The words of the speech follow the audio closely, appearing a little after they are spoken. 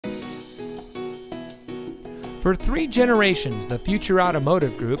For 3 generations, the Future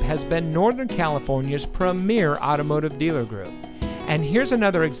Automotive Group has been Northern California's premier automotive dealer group. And here's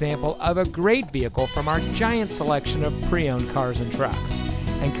another example of a great vehicle from our giant selection of pre-owned cars and trucks.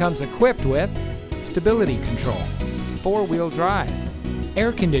 And comes equipped with stability control, 4-wheel drive,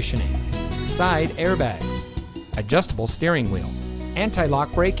 air conditioning, side airbags, adjustable steering wheel,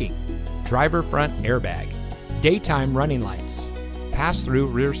 anti-lock braking, driver front airbag, daytime running lights, pass-through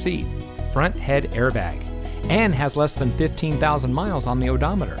rear seat, front head airbag, and has less than 15,000 miles on the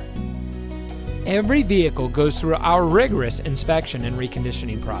odometer. Every vehicle goes through our rigorous inspection and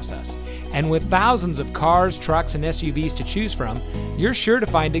reconditioning process. And with thousands of cars, trucks, and SUVs to choose from, you're sure to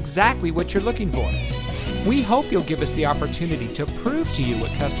find exactly what you're looking for. We hope you'll give us the opportunity to prove to you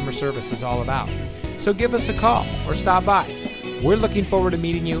what customer service is all about. So give us a call or stop by. We're looking forward to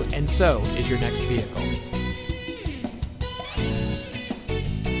meeting you, and so is your next vehicle.